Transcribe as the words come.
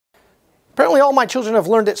Apparently all my children have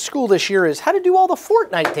learned at school this year is how to do all the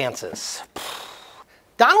Fortnite dances.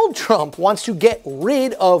 Donald Trump wants to get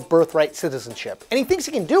rid of birthright citizenship, and he thinks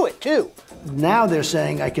he can do it too. Now they're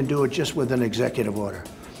saying I can do it just with an executive order.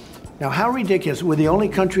 Now, how ridiculous. We're the only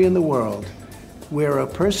country in the world where a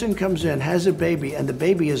person comes in, has a baby, and the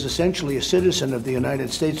baby is essentially a citizen of the United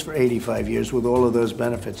States for 85 years with all of those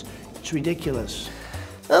benefits. It's ridiculous.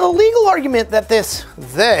 Now, the legal argument that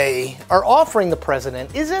they are offering the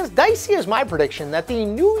president is as dicey as my prediction that the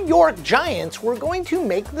New York Giants were going to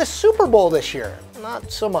make the Super Bowl this year. Not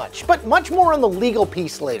so much, but much more on the legal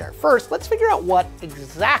piece later. First, let's figure out what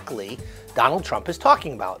exactly Donald Trump is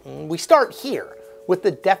talking about. And we start here with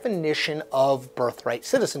the definition of birthright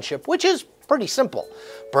citizenship, which is pretty simple.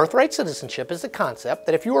 Birthright citizenship is the concept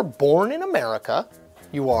that if you are born in America,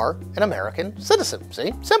 you are an American citizen.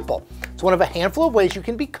 See? Simple. It's one of a handful of ways you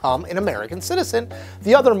can become an American citizen,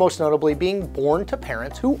 the other most notably being born to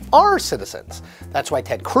parents who are citizens. That's why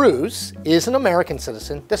Ted Cruz is an American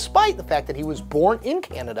citizen, despite the fact that he was born in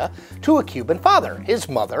Canada to a Cuban father. His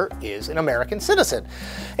mother is an American citizen.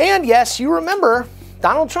 And yes, you remember,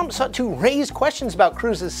 Donald Trump sought to raise questions about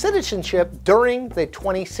Cruz's citizenship during the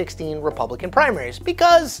 2016 Republican primaries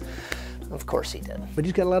because of course he did. But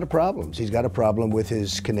he's got a lot of problems. He's got a problem with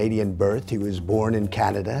his Canadian birth. He was born in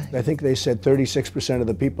Canada. I think they said 36% of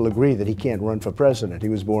the people agree that he can't run for president. He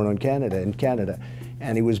was born in Canada,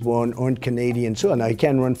 and he was born on Canadian soil. Now, he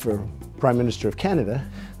can run for Prime Minister of Canada.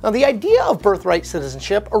 Now, the idea of birthright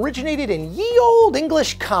citizenship originated in ye olde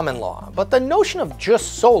English common law, but the notion of jus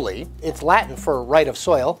soli, it's Latin for right of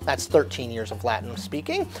soil, that's 13 years of Latin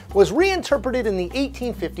speaking, was reinterpreted in the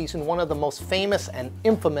 1850s in one of the most famous and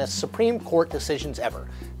infamous Supreme Court decisions ever,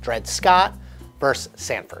 Dred Scott versus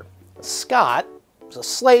Sanford. Scott was a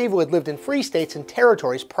slave who had lived in free states and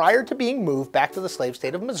territories prior to being moved back to the slave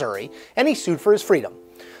state of Missouri, and he sued for his freedom.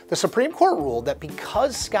 The Supreme Court ruled that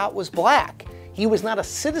because Scott was black, he was not a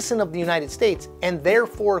citizen of the United States and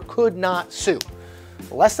therefore could not sue.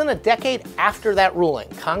 Less than a decade after that ruling,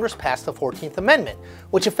 Congress passed the 14th Amendment,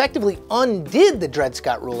 which effectively undid the Dred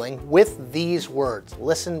Scott ruling with these words.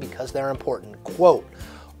 Listen because they're important. Quote,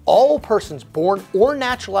 all persons born or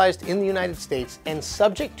naturalized in the United States and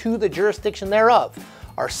subject to the jurisdiction thereof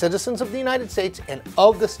are citizens of the United States and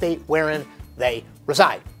of the state wherein they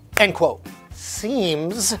reside. End quote.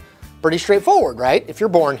 Seems pretty straightforward, right? If you're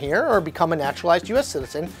born here or become a naturalized U.S.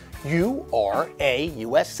 citizen, you are a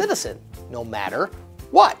U.S. citizen, no matter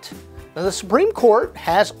what. Now, the Supreme Court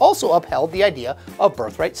has also upheld the idea of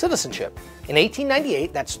birthright citizenship. In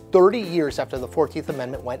 1898, that's 30 years after the 14th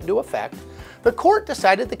Amendment went into effect, the court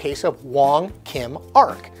decided the case of Wong Kim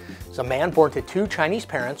Ark. He's a man born to two Chinese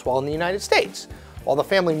parents while in the United States. While the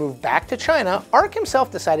family moved back to China, Ark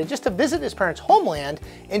himself decided just to visit his parents' homeland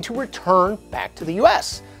and to return back to the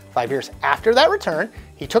U.S. 5 years after that return,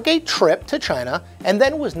 he took a trip to China and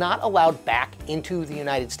then was not allowed back into the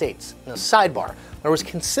United States. Now, sidebar, there was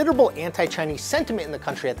considerable anti-Chinese sentiment in the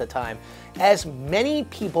country at the time, as many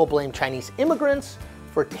people blamed Chinese immigrants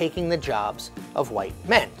for taking the jobs of white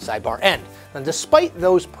men. Sidebar end. And despite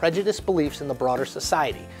those prejudiced beliefs in the broader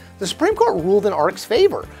society, the Supreme Court ruled in Ark's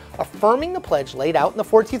favor, affirming the pledge laid out in the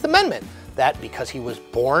 14th Amendment that because he was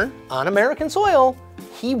born on American soil,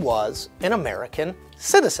 he was an American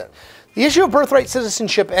citizen. The issue of birthright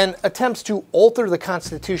citizenship and attempts to alter the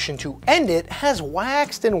Constitution to end it has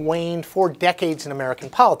waxed and waned for decades in American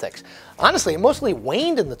politics. Honestly, it mostly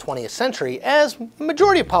waned in the 20th century as the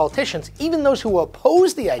majority of politicians, even those who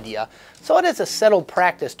opposed the idea, saw it as a settled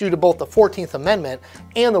practice due to both the 14th Amendment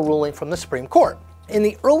and the ruling from the Supreme Court. In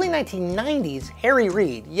the early 1990s, Harry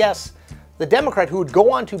Reid, yes, the Democrat who would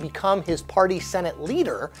go on to become his party's Senate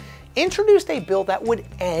leader, introduced a bill that would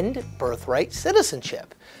end birthright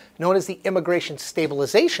citizenship. Known as the Immigration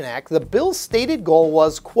Stabilization Act, the bill's stated goal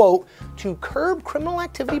was, quote, to curb criminal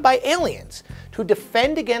activity by aliens, to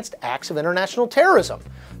defend against acts of international terrorism,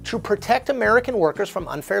 to protect American workers from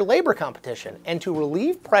unfair labor competition, and to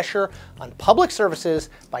relieve pressure on public services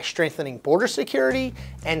by strengthening border security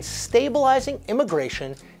and stabilizing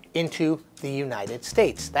immigration into the United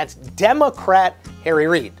States. That's Democrat Harry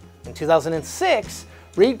Reid. In 2006,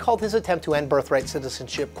 Reid called his attempt to end birthright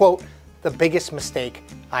citizenship, quote, the biggest mistake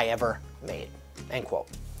I ever made, end quote.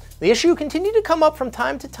 The issue continued to come up from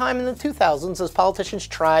time to time in the 2000s as politicians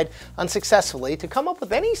tried unsuccessfully to come up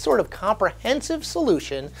with any sort of comprehensive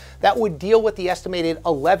solution that would deal with the estimated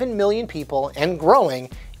 11 million people and growing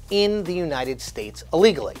in the United States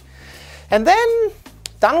illegally. And then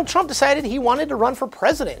Donald Trump decided he wanted to run for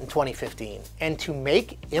president in 2015, and to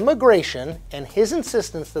make immigration and his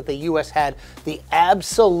insistence that the U.S. had the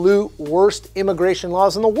absolute worst immigration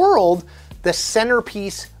laws in the world the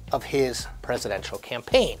centerpiece of his presidential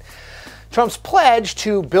campaign. Trump's pledge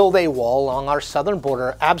to build a wall along our southern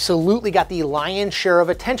border absolutely got the lion's share of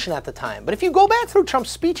attention at the time. But if you go back through Trump's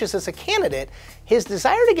speeches as a candidate, his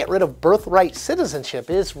desire to get rid of birthright citizenship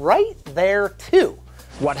is right there too.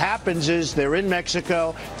 What happens is they're in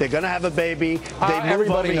Mexico, they're going to have a baby, they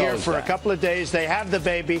move over here for a couple of days, they have the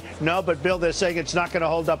baby. No, but Bill, they're saying it's not going to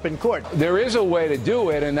hold up in court. There is a way to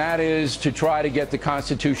do it, and that is to try to get the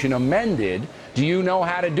Constitution amended. Do you know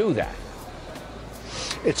how to do that?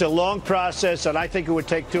 It's a long process, and I think it would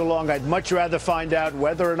take too long. I'd much rather find out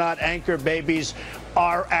whether or not anchor babies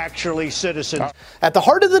are actually citizens. At the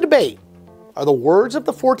heart of the debate are the words of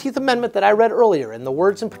the 14th Amendment that I read earlier, and the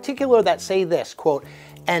words in particular that say this, quote,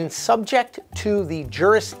 "and subject to the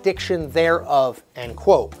jurisdiction thereof," end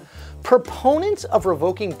quote. Proponents of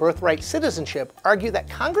revoking birthright citizenship argue that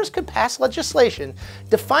Congress could pass legislation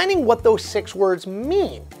defining what those 6 words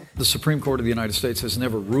mean. The Supreme Court of the United States has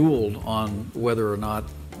never ruled on whether or not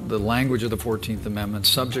the language of the 14th Amendment,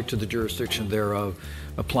 subject to the jurisdiction thereof,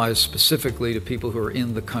 applies specifically to people who are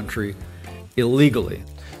in the country illegally.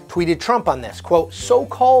 Tweeted Trump on this, quote,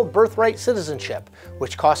 "So-called birthright citizenship,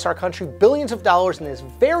 which costs our country billions of dollars and is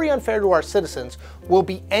very unfair to our citizens, will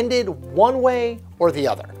be ended one way or the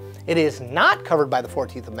other. It is not covered by the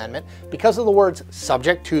 14th Amendment because of the words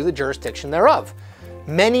subject to the jurisdiction thereof.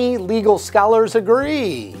 Many legal scholars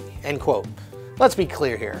agree," end quote. Let's be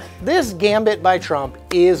clear here. This gambit by Trump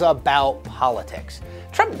is about politics.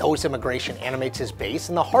 Trump knows immigration animates his base,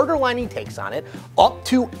 and the harder line he takes on it, up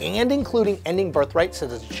to and including ending birthright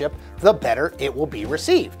citizenship, the better it will be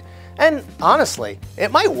received. And honestly,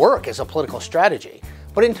 it might work as a political strategy.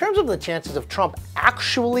 But in terms of the chances of Trump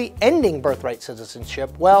actually ending birthright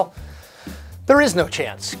citizenship, well, there is no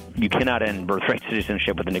chance. You cannot end birthright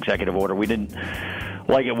citizenship with an executive order. We didn't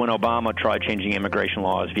like it when Obama tried changing immigration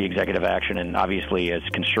laws via executive action, and obviously as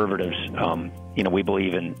conservatives, we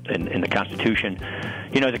believe in the Constitution.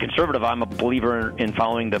 As a conservative, I'm a believer in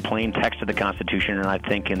following the plain text of the Constitution, and I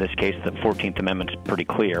think in this case the 14th Amendment's pretty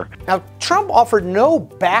clear. Now, Trump offered no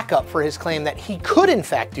backup for his claim that he could in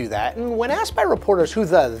fact do that, and when asked by reporters who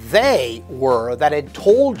the they were that had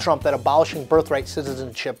told Trump that abolishing birthright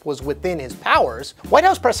citizenship was within his powers, White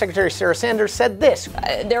House Press Secretary Sarah Sanders said this.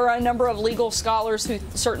 There are a number of legal scholars who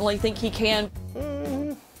certainly think he can.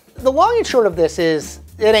 The long and short of this is,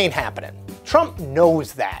 it ain't happening. Trump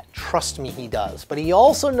knows that, trust me he does, but he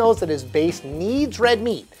also knows that his base needs red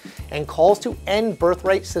meat, and calls to end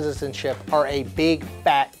birthright citizenship are a big,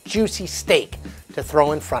 fat, juicy steak to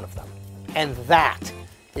throw in front of them. And that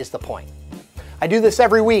is the point. I do this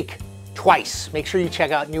every week, twice. Make sure you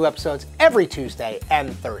check out new episodes every Tuesday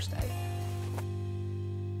and Thursday.